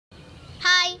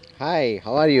Hi,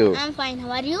 how are you? I'm fine.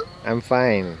 How are you? I'm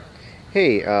fine.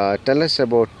 Hey, tell us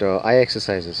about eye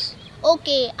exercises.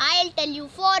 Okay, I'll tell you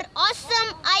 4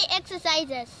 awesome eye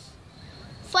exercises.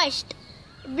 First,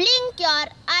 blink your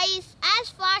eyes as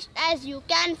fast as you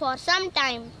can for some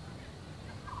time.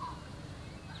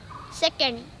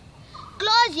 Second,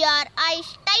 close your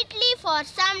eyes tightly for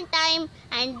some time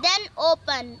and then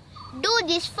open. Do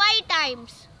this 5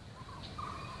 times.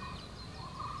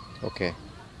 Okay.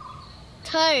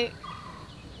 Third,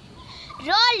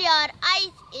 roll your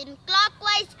eyes in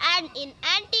clockwise and in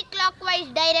anti-clockwise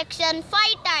direction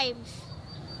 5 times.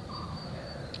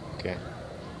 Okay.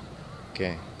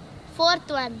 Okay. Fourth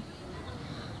one,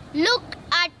 look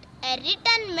at a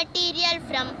written material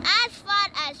from as far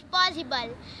as possible.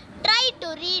 Try to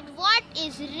read what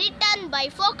is written by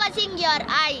focusing your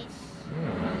eyes.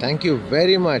 Thank you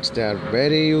very much. They are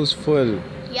very useful.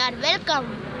 You are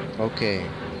welcome. Okay.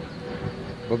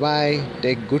 Bye bye.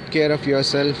 Take good care of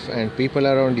yourself and people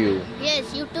around you.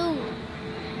 Yes, you too.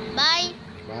 Bye.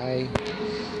 Bye.